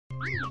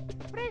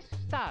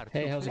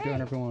Hey, how's it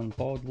going, everyone?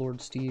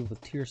 BaldlordSteve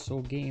with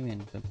Tiercel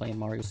Gaming. Been playing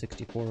Mario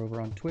 64 over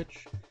on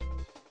Twitch.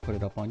 Put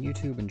it up on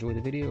YouTube. Enjoy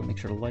the video. Make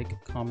sure to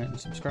like, comment, and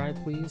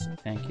subscribe, please.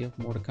 Thank you.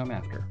 More to come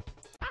after.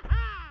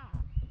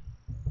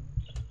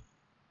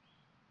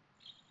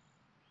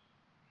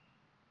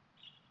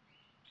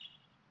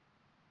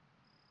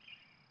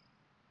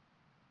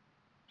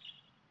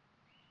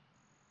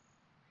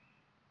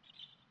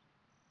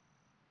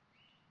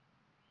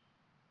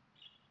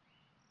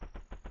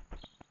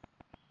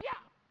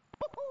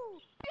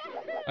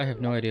 I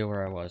have no idea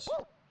where I was.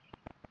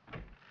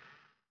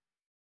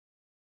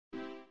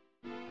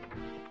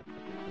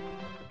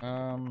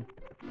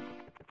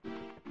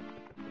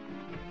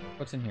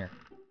 What's in here?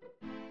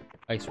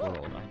 Ice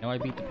World. I know I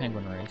beat the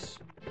penguin race.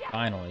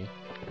 Finally.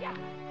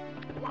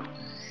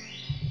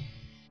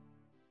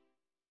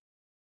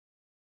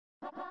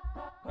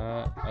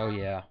 Oh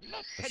yeah.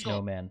 The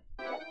snowman.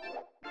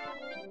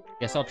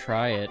 Guess I'll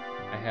try it.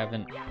 I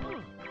haven't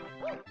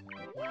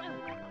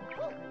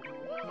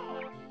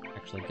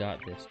actually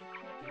got this.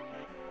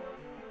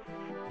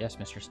 Yes,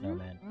 Mr.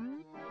 Snowman.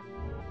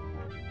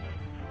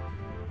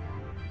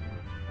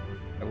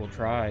 I will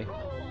try.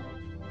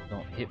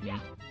 Don't hit me.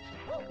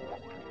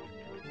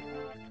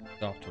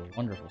 It's off to a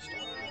wonderful start.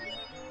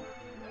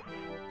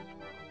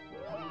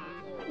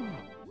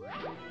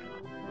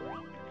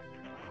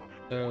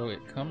 So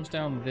it comes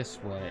down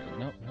this way.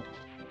 Nope, nope.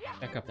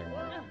 Back up there,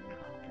 Mario.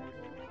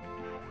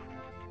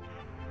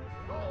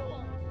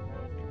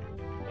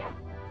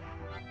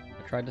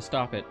 I tried to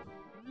stop it.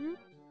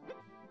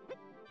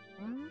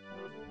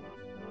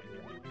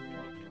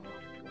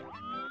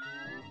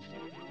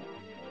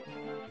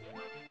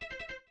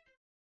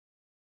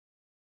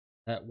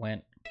 That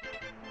went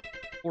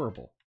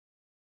horrible.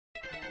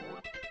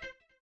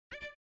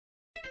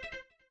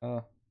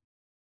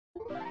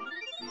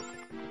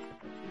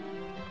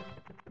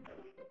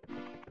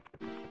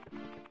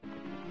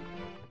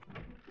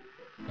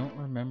 Don't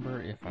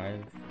remember if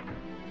I've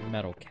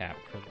metal cap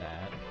for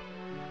that.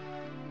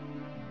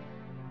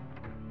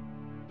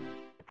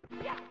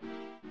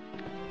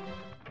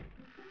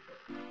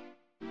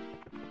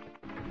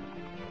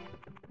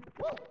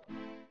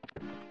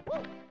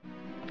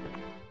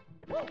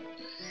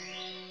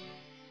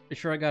 Pretty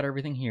sure I got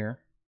everything here.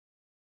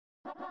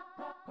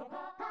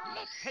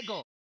 Let's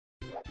go.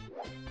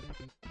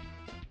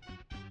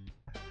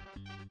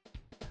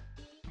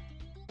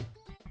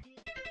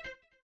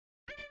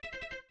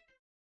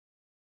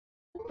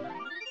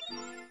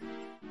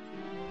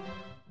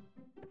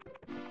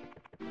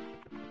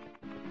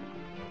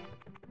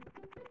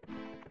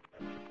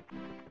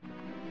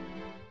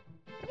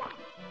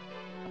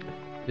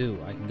 Boo,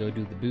 I can go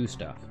do the boo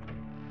stuff.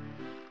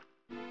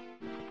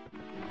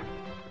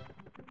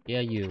 Yeah,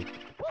 you.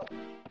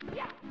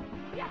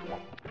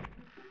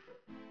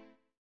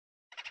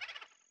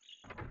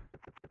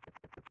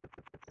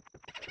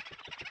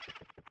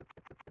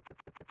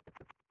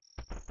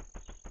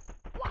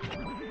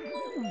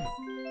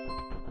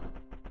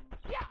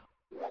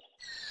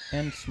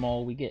 And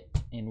small we get.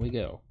 In we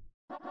go.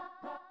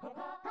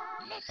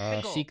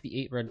 Seek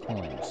the 8 red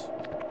coins.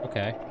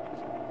 Okay.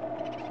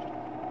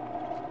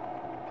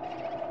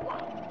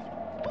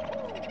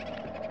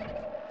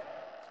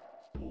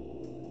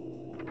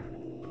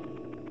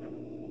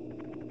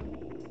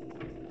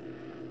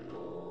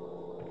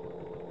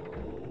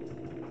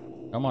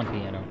 Come on,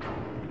 piano.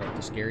 Like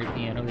the scary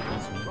piano that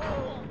eats me.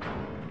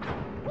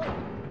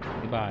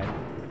 Goodbye.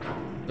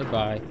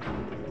 Goodbye.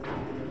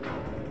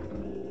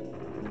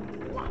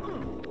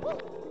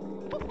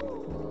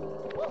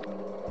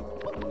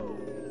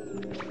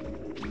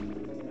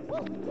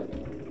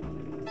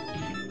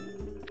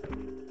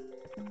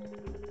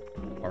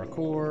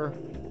 Parkour.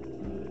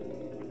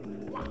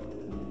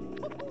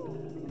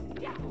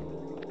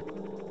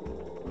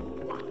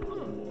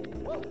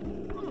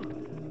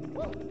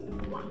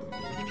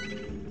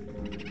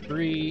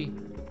 Three.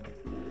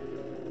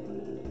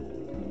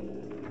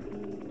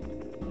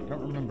 I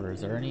don't remember.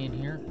 Is there any in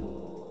here?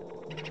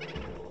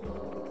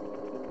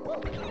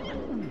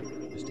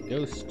 Just a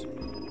ghost.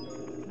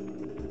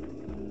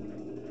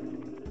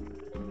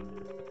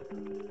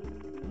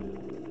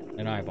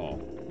 An eyeball.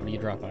 What do you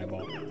drop,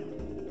 eyeball?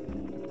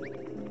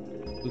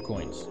 Blue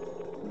coins.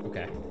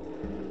 Okay.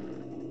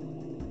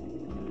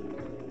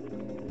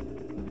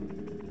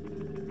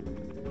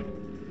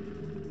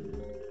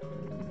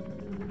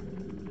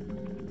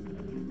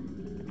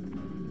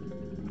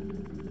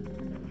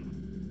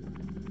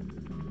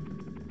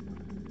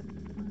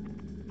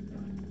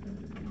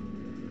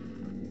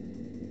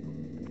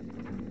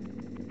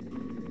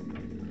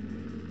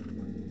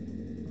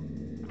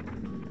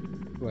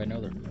 Oh, I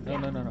know they're... No,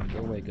 no, no, no. Go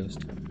away,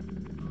 ghost.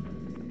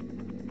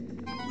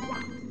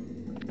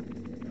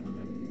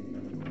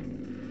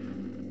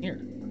 Here.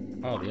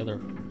 Oh, the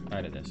other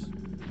side of this.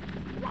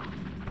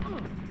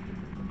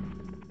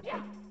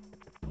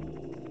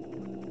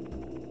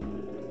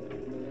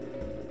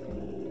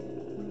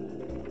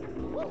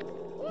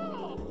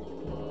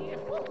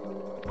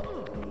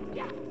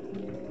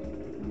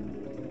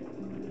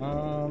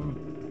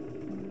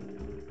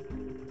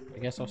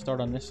 guess I'll start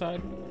on this side.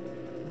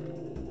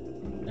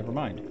 Never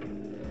mind.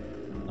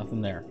 Nothing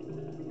there.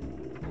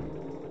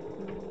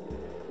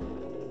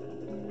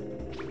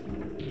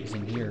 What's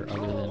in here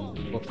other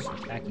than books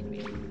attacking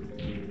me?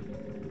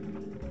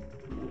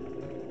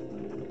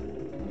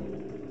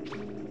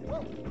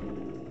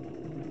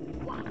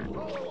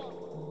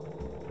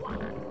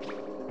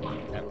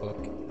 That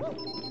book.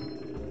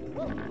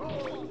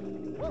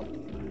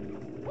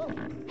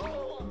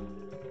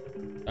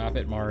 Stop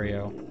it,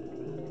 Mario.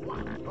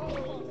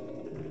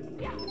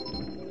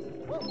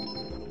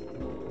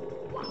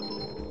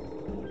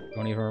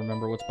 Don't even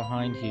remember what's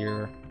behind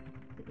here.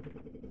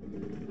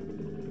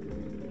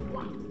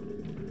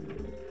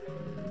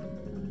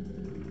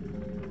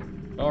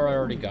 Or I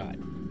already got.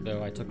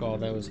 So I took all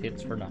those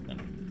hits for nothing.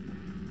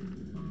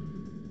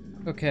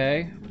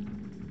 Okay.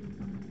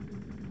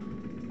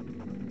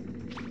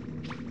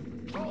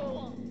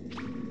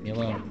 Leave me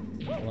alone.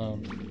 Leave me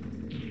alone.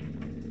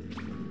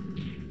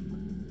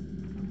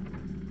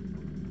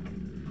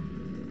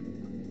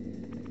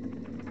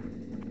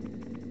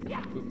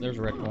 Oop, there's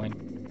a red coin.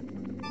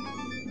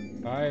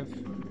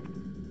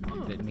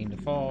 5. Didn't mean to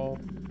fall.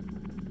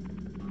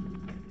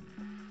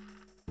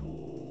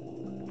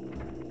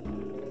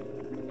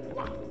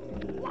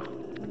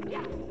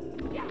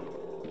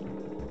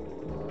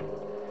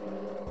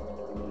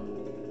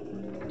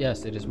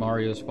 Yes, it is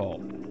Mario's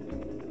fault.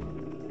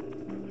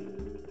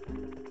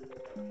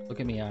 Look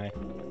at me, eye.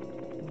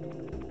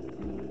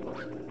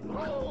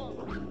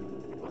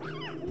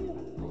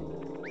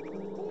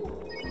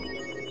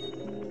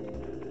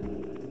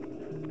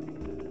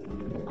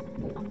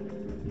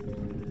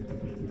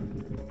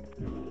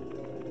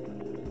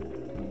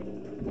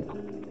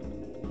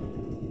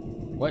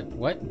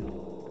 What?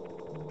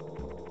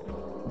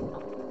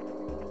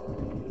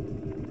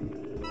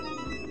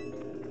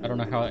 I don't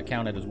know how that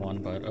counted as one,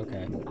 but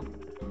okay.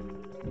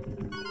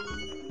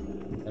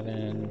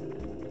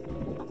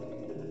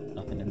 7.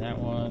 Nothing in that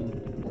one.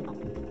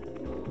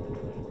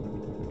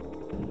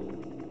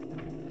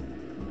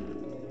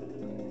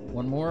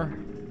 One more.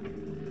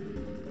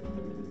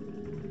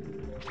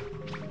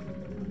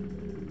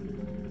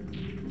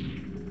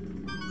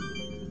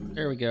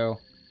 There we go.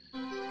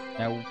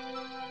 Now,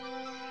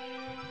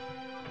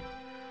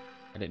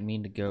 I didn't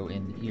mean to go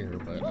in here,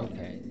 but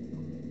okay.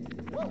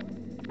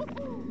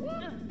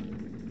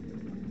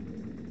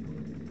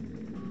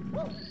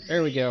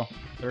 There we go.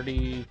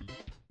 39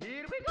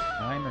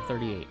 or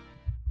 38.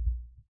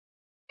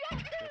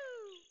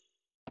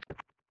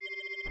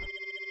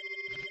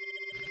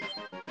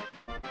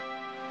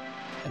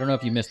 I don't know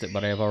if you missed it,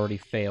 but I have already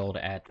failed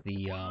at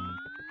the,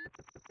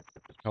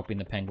 helping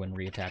the penguin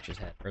reattach his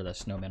head, or the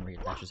snowman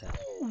reattach his head.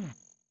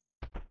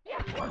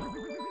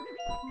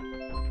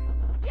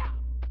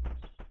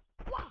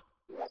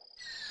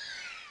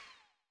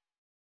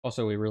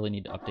 Also, we really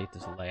need to update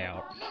this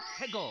layout.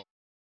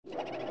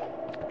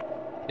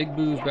 Big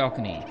Boo's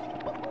balcony.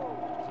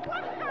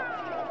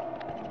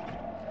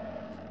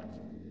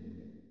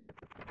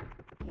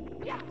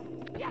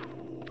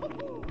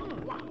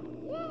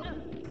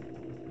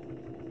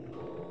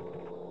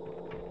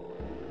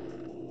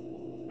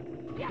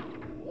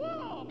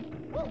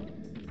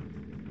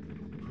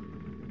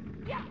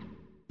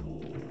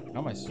 How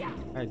am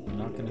I'm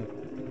not gonna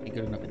be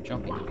good enough at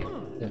jumping to be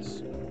able to do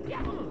this.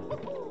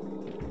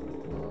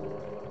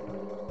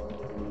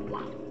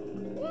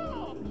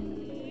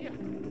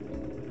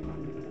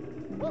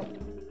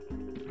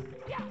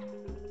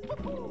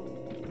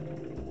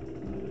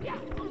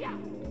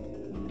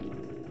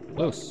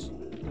 Close.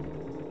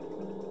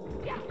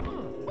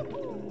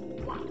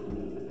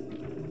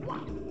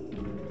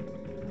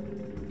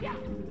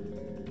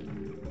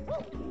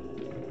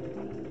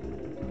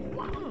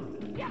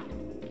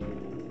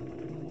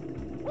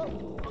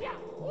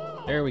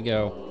 There we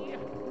go.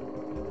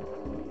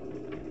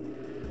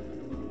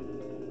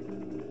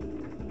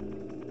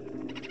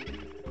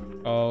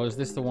 Oh, is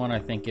this the one I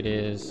think it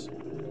is?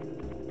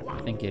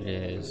 I think it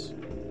is.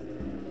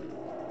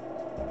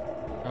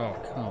 Oh,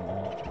 come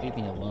on. Leave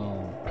me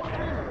alone.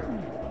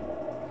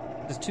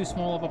 This is too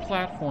small of a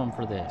platform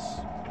for this.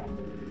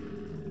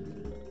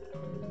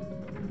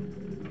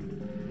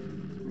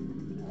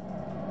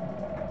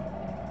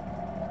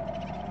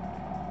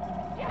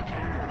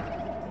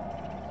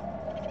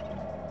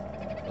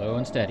 Slow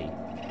and steady.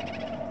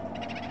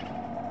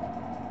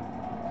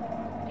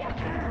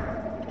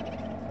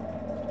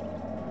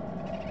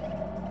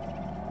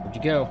 Where'd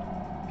you go?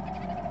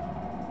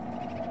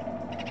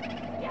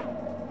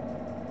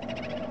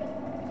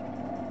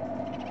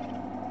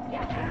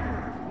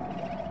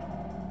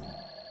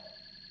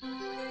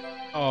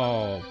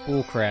 Oh,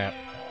 bullcrap.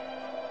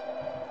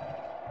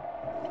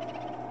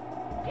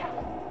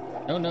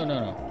 No, no, no,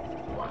 no.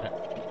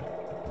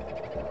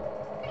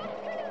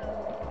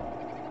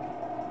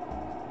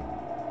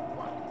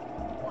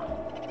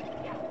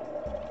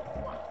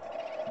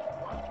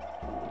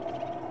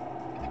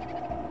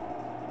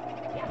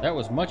 That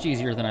was much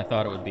easier than I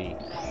thought it would be.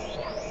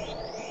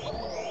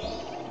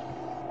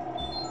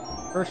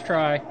 First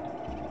try.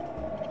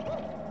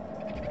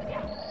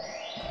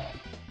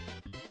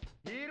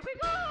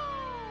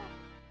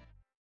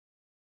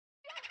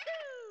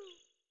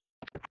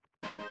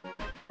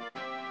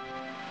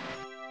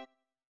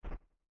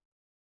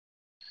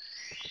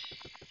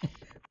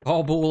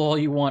 Call bull all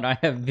you want, I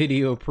have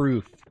video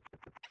proof.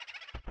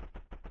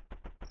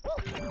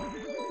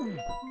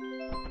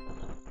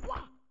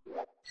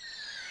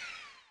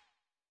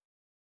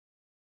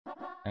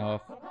 Now,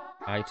 if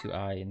eye to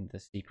eye in the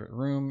secret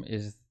room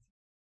is...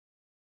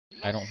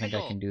 I don't think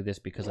I can do this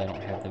because I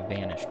don't have the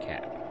vanish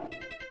cap.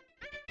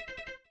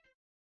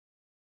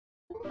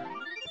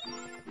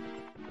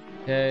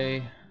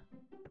 Okay.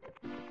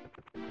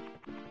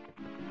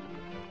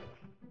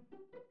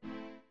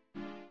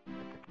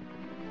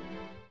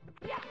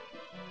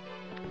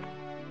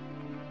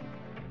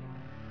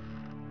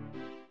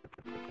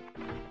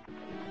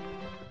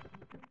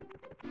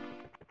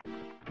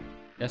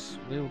 Guess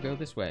we'll go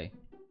this way.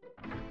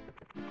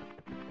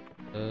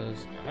 Because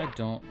I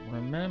don't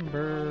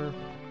remember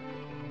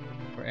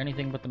where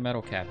anything but the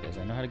metal cap is.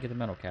 I know how to get the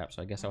metal cap,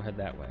 so I guess I'll head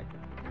that way.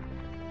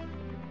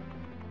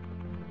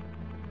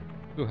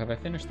 Ooh, have I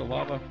finished the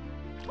lava?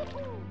 I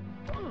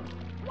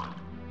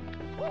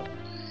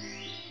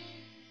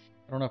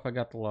don't know if I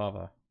got the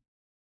lava.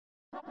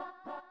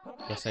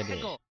 Yes, I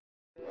did.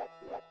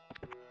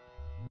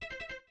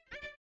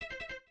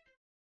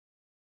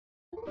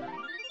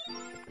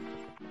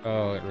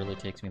 Oh, it really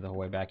takes me the whole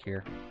way back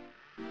here.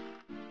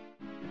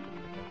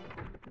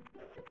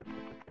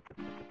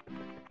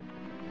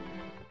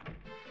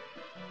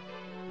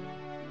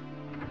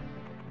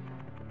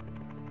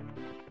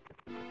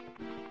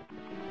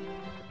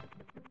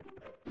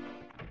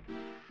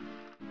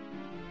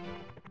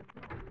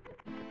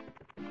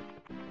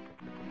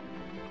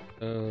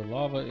 So,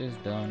 lava is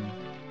done.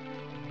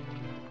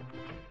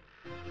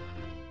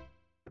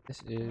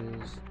 This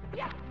is...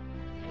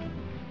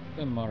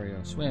 Swim,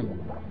 Mario,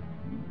 swim!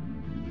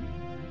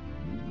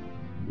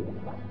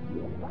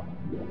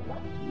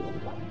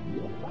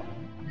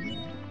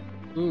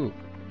 Ooh,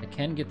 I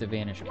can get the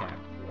vanish cap.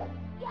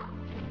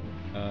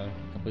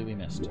 Completely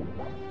missed.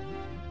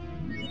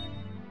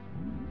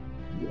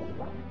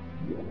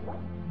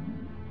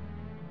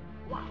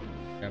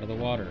 Out of the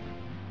water.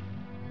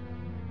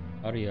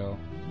 Audio.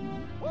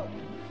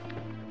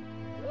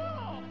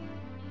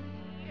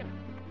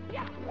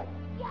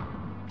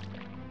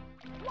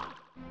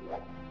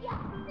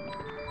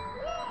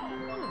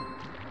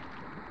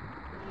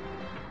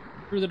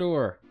 Through the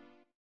door.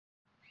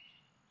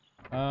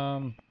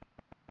 Now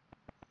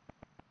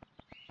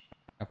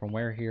from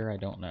where here, I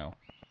don't know.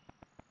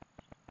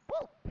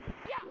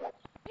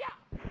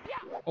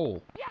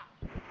 Oh.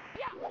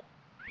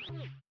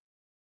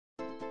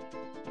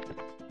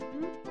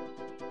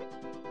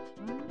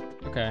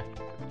 Okay.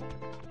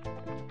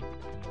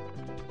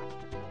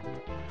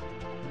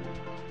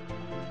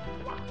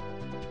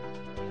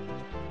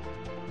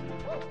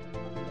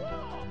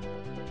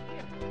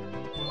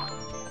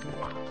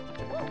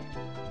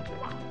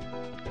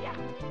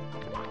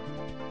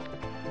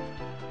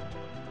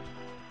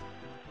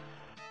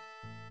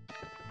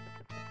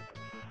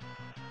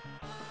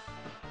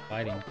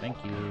 Fighting, thank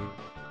you.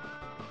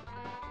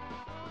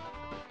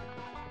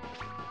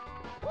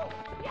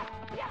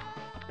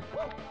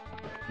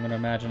 I'm gonna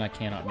imagine I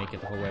cannot make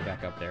it the whole way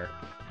back up there.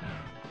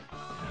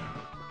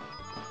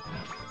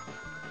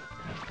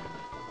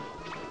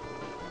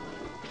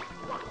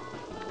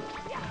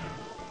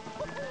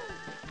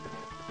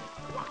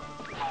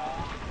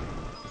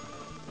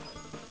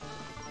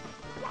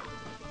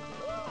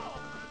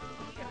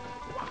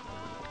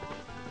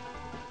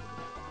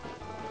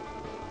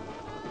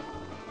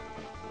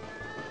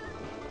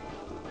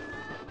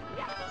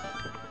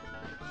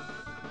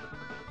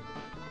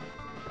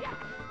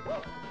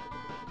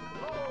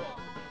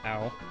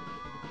 Ow.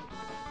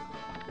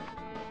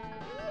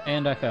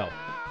 And I fell.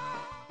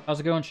 How's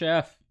it going,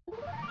 chef?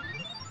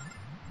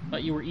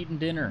 Thought you were eating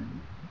dinner.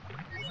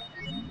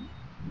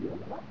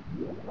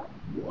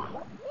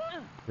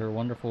 Your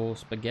wonderful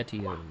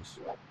SpaghettiOs.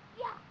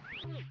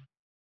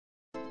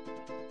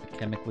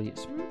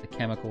 The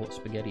chemical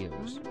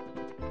SpaghettiOs.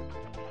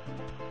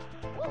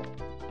 Oh,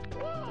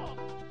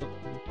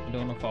 I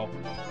don't want to fall.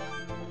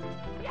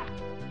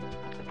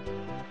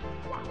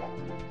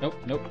 Nope,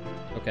 nope.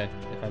 Okay,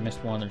 if I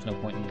missed one, there's no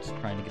point in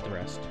trying to get the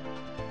rest.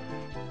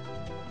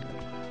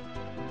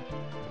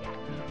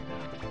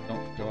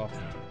 Don't go off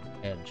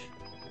the edge.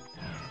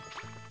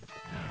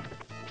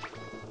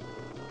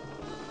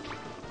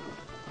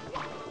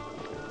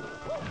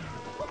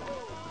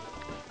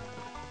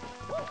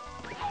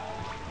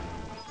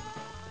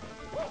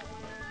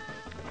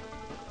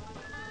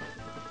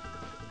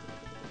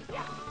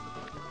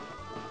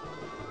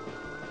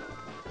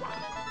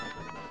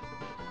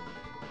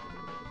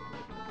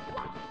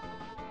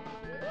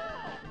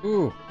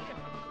 Ooh.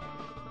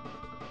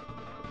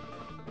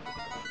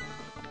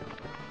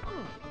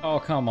 Oh,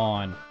 come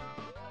on.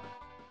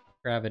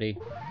 Gravity.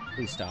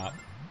 Please stop.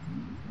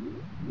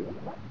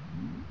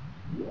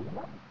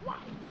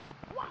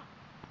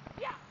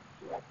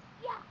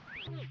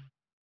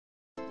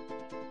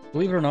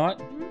 Believe it or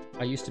not,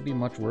 I used to be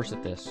much worse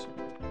at this.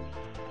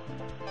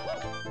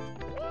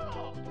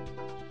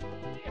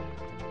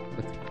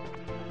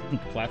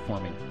 With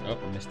platforming. Oh,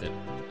 I missed it.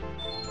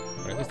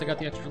 But at least I got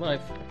the extra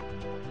life.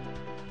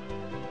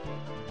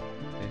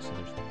 Okay, so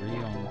there's 3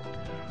 on...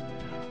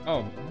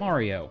 Oh,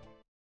 Mario!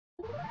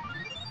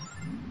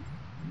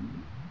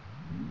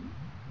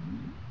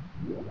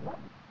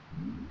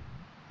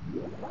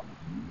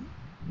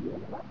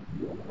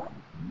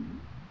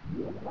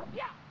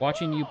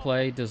 Watching you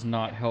play does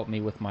not help me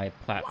with my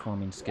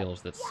platforming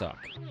skills that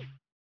suck.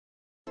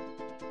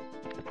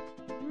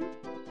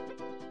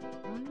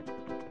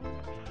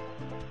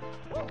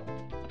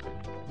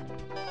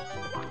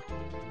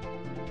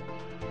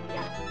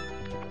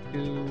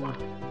 Oh,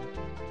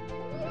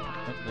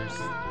 there's...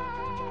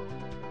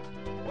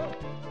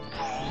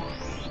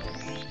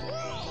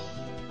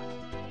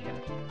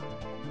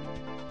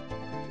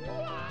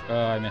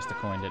 Oh, I missed a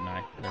coin, didn't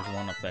I? There's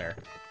one up there.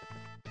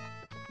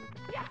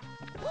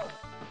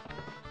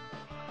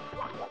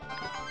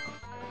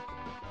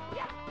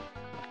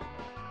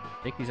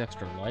 Take these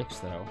extra lives,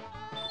 though.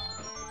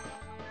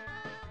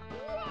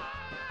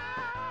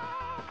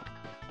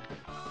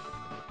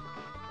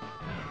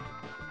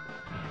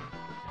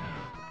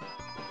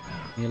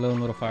 You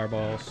alone, little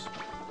fireballs.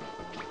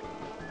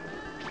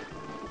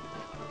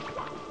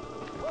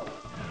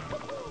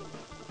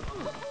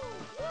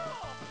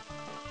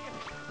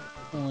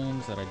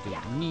 Coins that I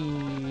don't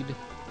need.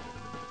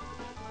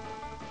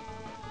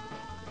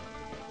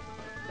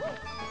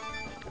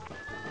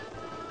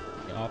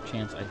 The off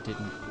chance I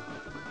didn't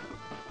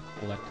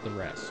collect the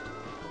rest.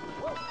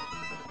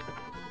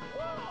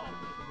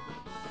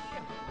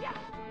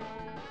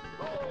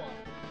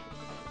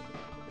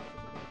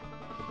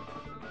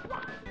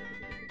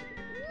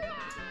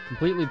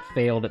 Completely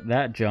failed at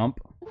that jump.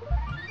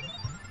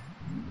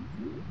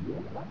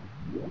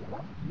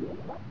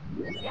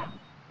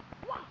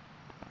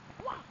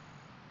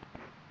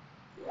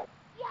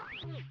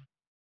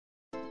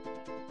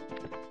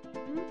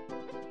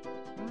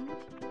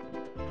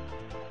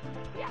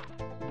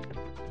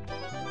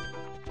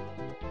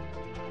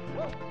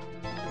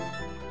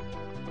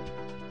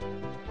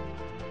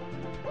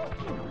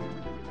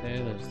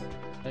 Okay, there's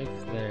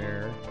life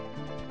there.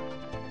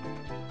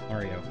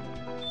 Mario,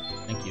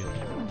 thank you.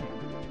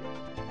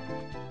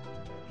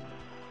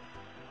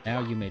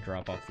 Now you may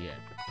drop off the edge.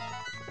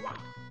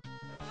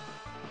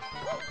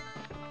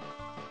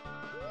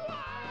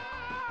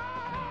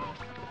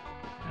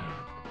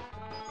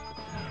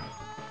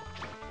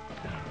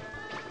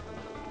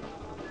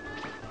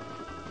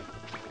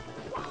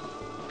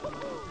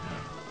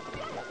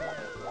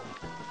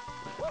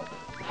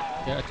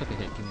 Yeah, I took a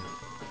hit.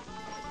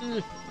 Give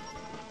me...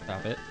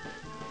 Stop it.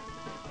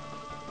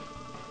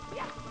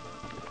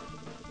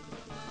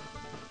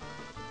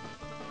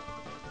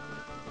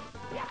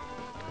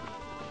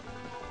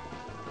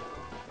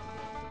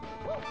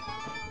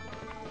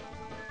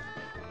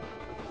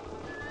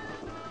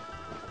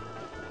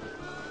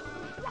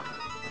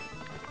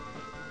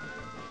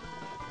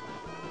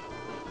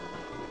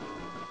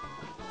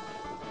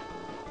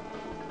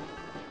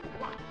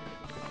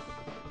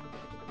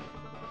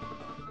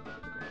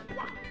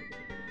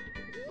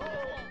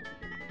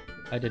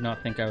 I did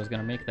not think I was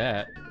gonna make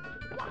that.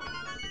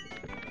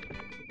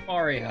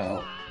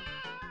 Mario!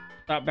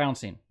 Stop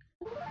bouncing.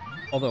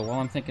 Although, while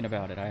I'm thinking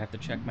about it, I have to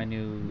check my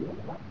new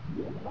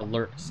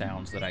alert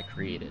sounds that I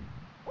created.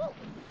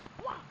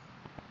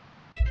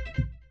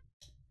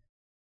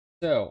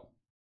 So,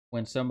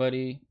 when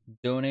somebody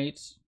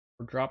donates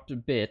or drops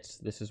bits,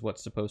 this is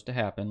what's supposed to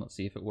happen. Let's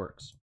see if it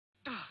works.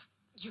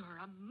 You're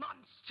a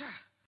monster!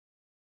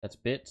 That's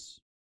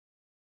bits.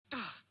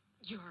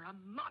 You're a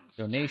monster!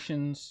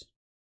 Donations.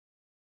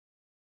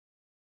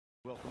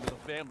 Welcome to the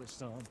family,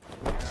 son.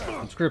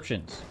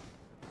 Subscriptions.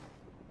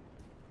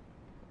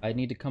 I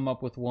need to come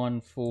up with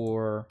one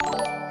for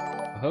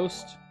a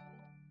host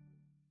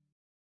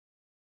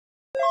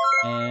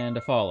and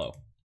a follow.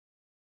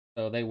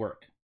 So they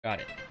work. Got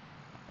it.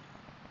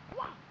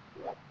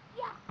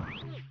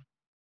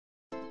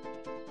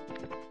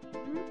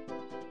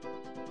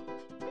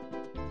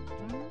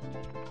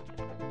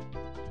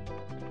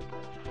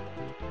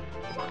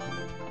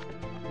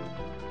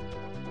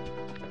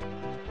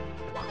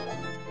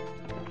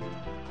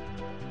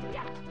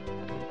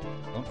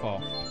 Don't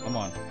fall. Come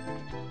on.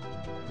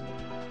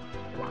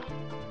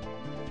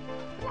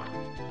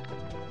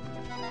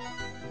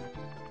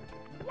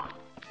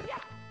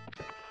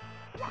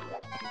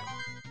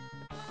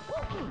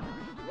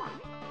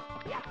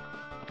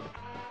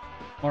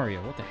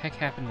 Mario, what the heck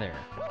happened there?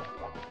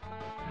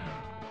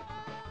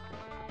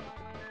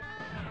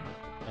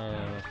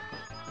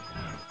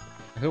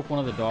 I hope one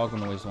of the dog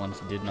noise ones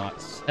did not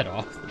set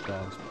off the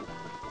dogs.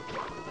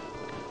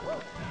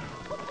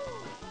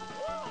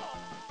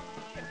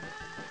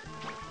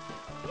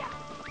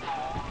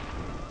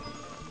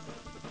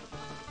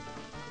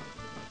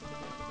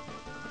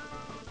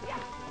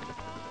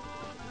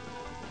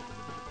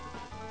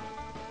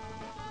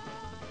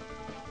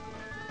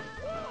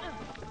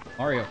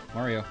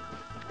 Mario.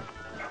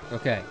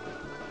 Okay.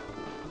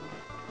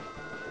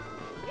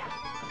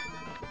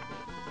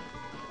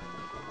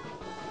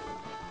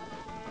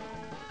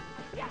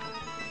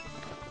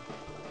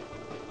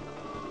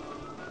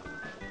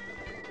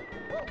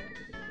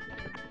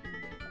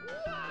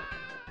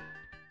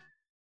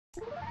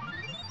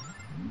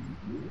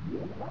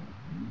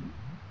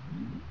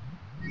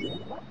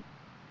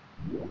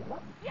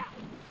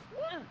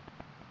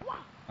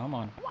 Come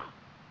on.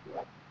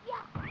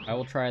 I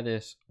will try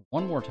this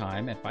one more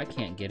time. If I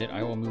can't get it,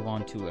 I will move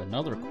on to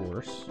another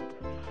course.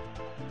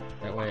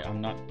 That way I'm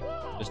not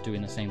just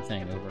doing the same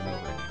thing over and over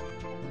again.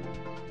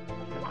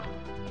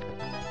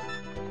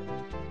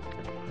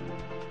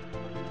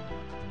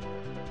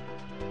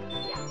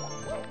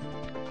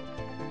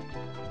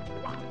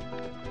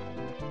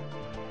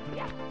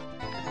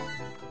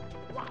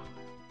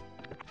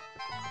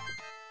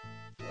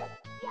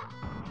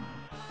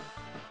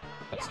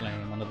 Got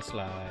slam under the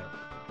slide.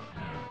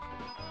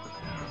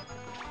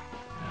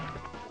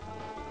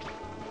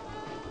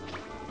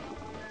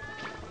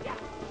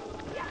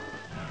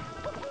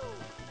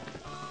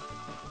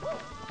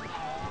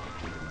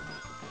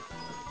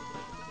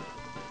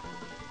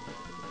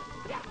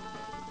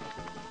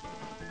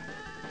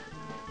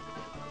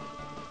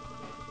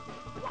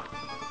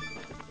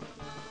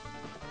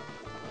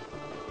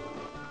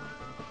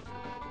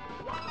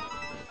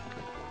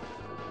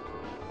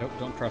 Nope,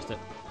 don't trust it.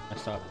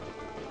 Messed up.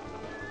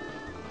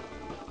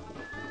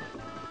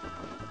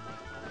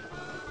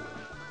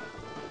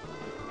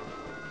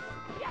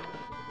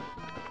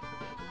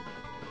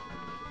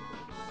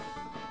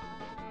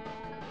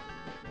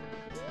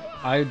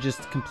 I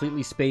just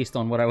completely spaced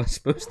on what I was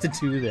supposed to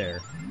do there.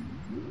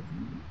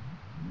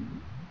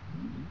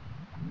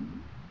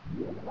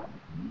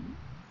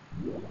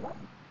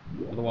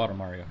 Out of the water,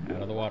 Mario.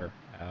 Out of the water.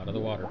 Out of the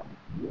water.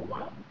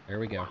 There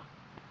we go.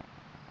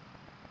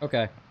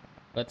 Okay.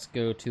 Let's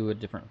go to a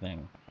different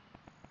thing.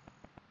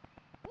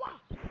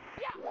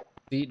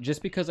 See,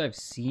 just because I've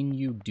seen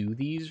you do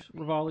these,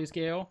 Rivali's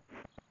Gale,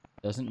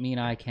 doesn't mean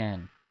I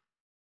can.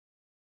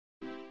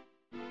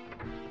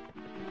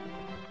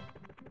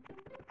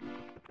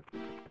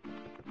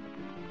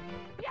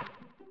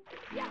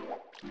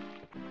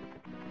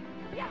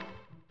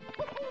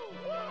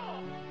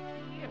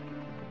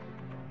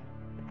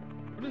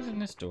 What is in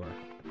this door?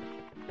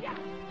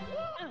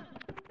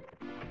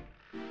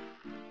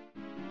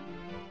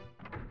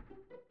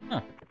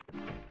 Huh.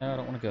 No, I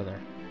don't want to go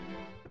there.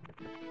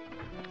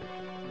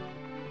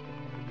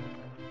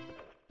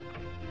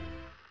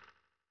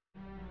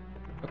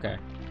 Okay.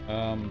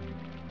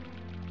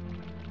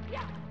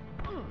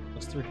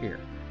 What's through here?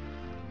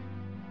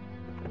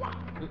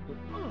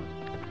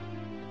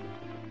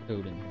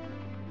 Toad in here.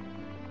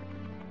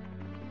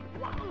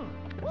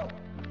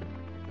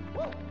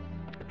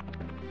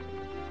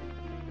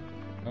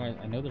 Oh,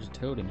 I know there's a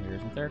toad in here,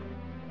 isn't there?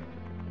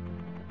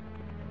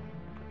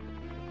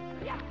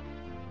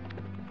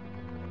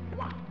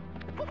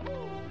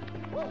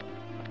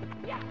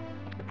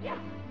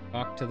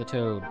 Talk to the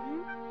toad.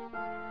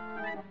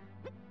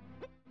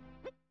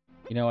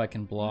 You know I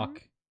can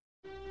block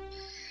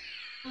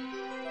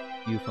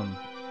you from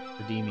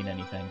redeeming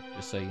anything,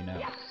 just so you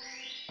know.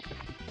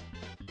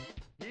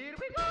 Here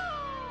we go!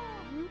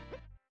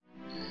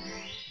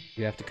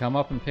 You have to come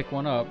up and pick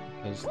one up,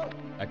 because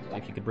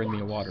if you could bring me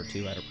a water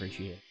too, I'd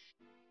appreciate it.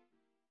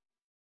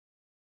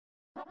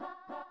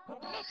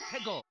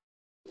 Go.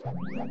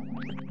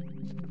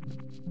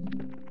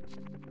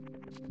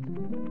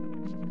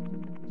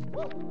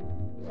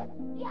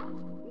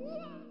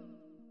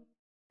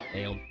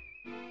 Failed.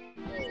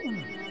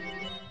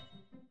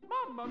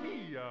 Mamma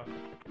mia!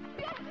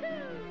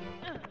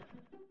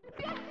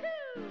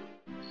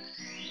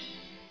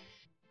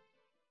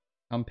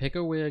 Come pick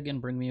a wig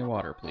and bring me a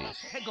water, please.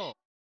 Go.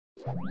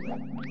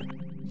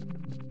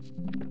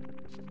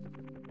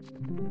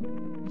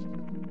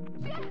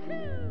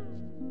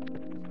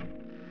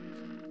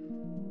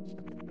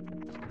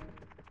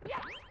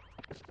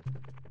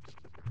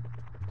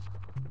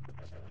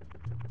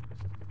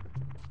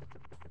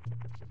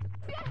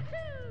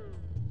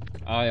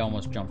 I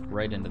almost jumped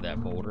right into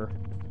that boulder.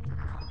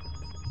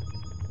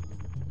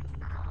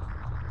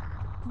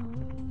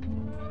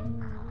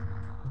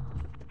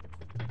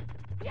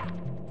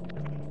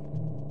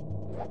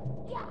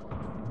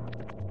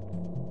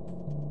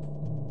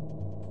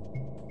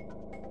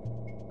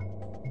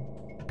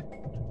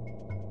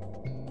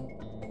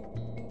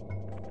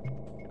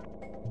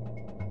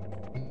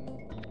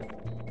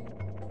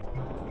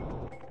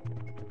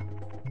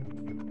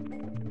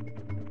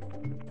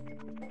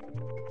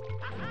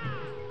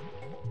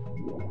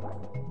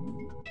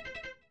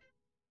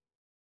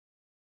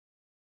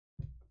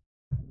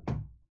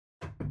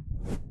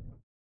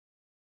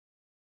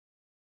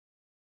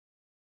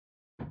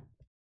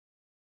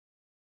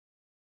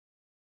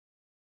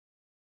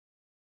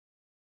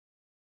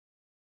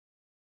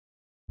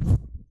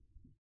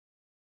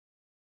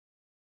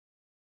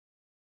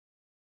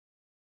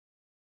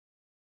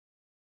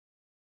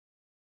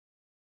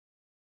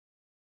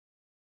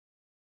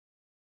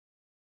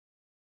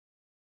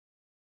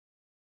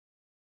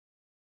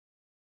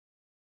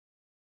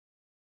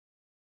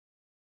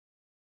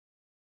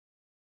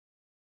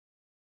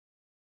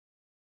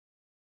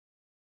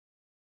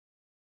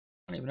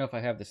 I don't even know if I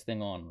have this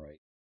thing on right.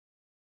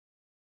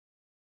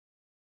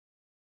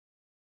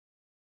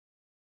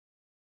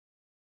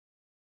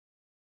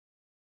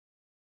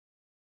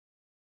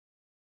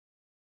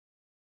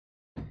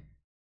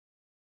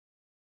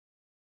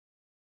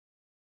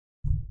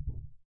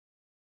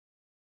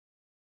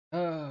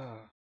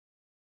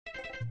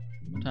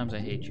 Sometimes I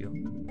hate you.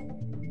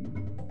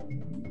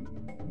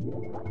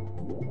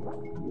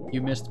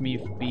 You missed me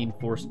being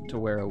forced to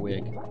wear a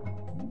wig.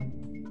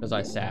 Because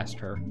I sassed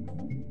her.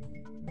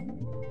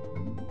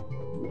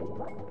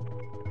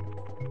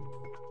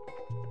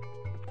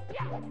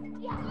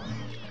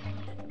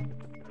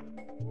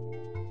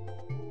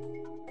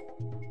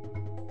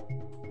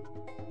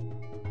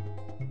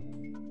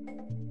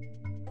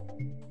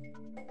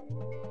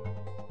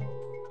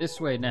 This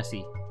way,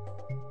 Nessie.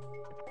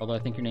 Although I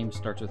think your name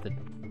starts with a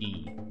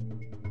D.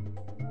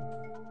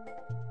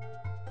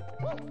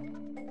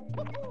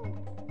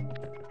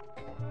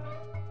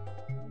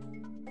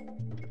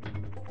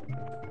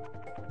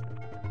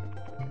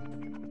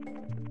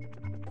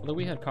 Although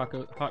we had hot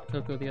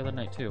cocoa the other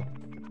night, too.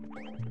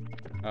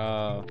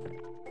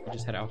 We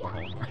just had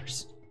alcohol in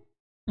ours.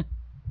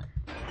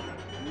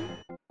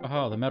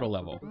 Oh, the metal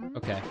level.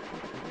 Okay.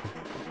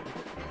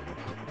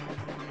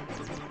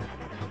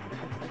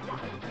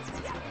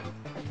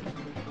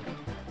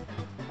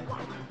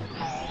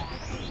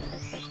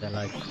 That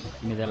life.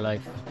 Give me that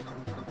life.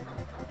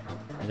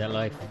 Give me that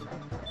life.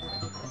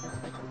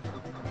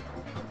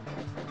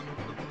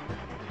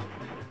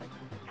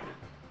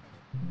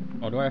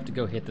 Oh, do I have to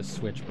go hit the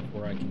switch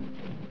before I can?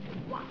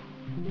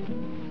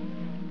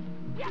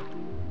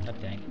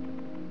 God dang.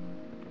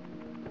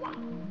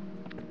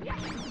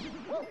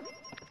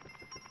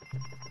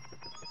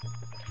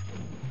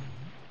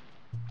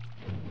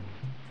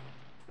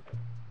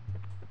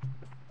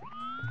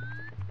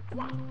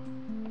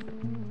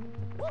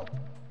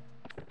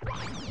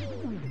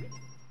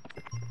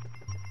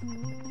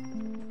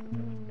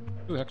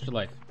 Ooh, extra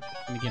life.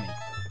 Gimme.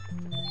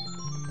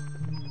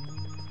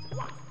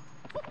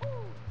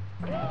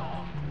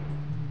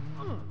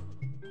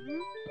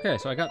 Okay,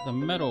 so I got the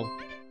metal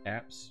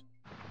apps.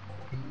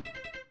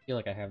 I feel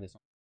like I have this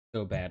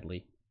so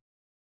badly.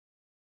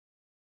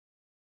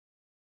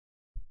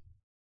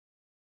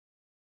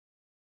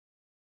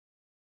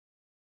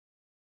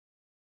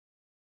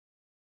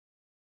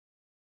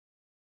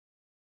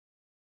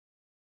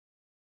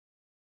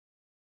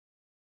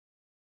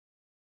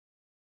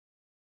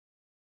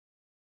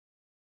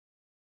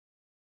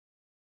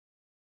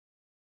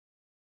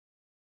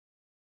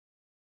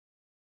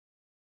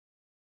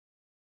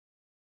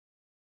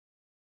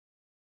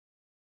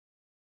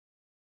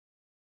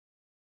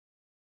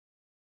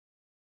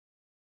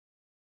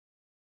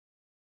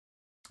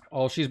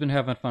 Oh, she's been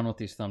having fun with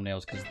these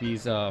thumbnails, because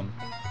these,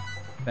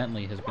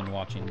 Bentley has been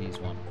watching these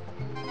one.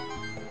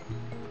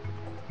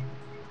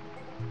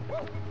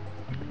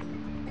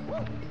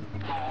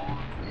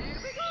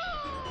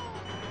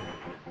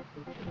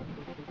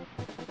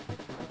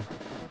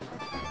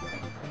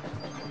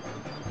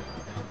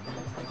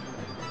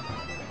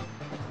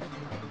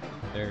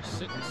 There's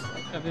 6,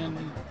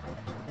 7...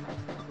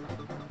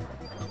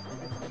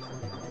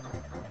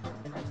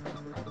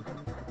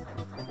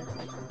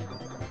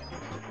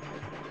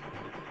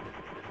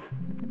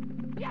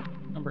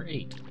 Number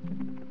 8.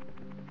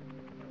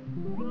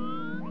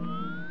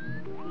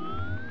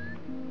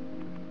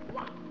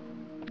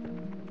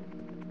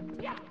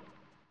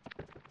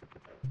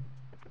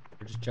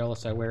 You're just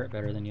jealous I wear it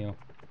better than you.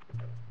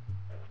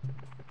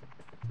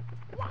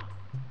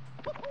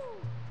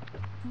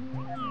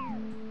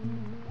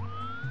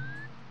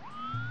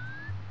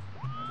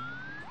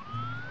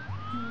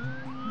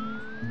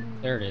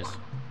 There it is.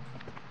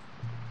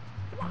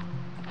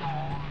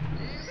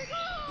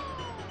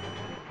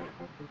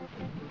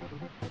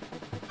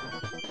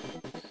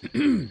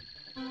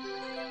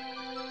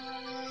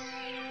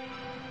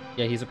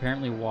 Yeah, he's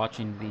apparently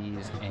watching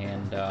these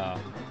and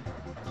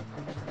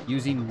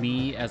using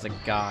me as a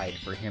guide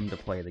for him to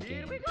play the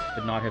game.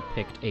 Could not have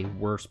picked a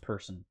worse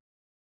person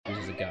to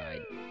use as a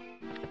guide.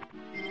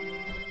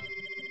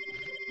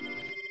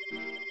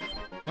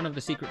 One of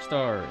the secret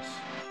stars.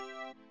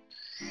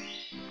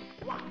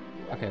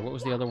 Okay, what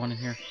was the other one in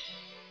here?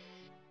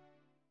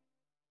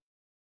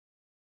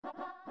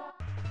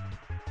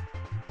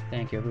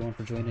 Thank you everyone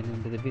for joining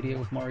into the video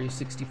with Mario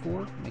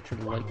 64. Make sure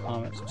to like,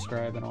 comment,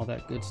 subscribe, and all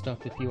that good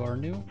stuff if you are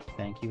new.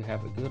 Thank you.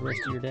 Have a good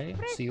rest of your day.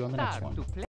 See you on the next one.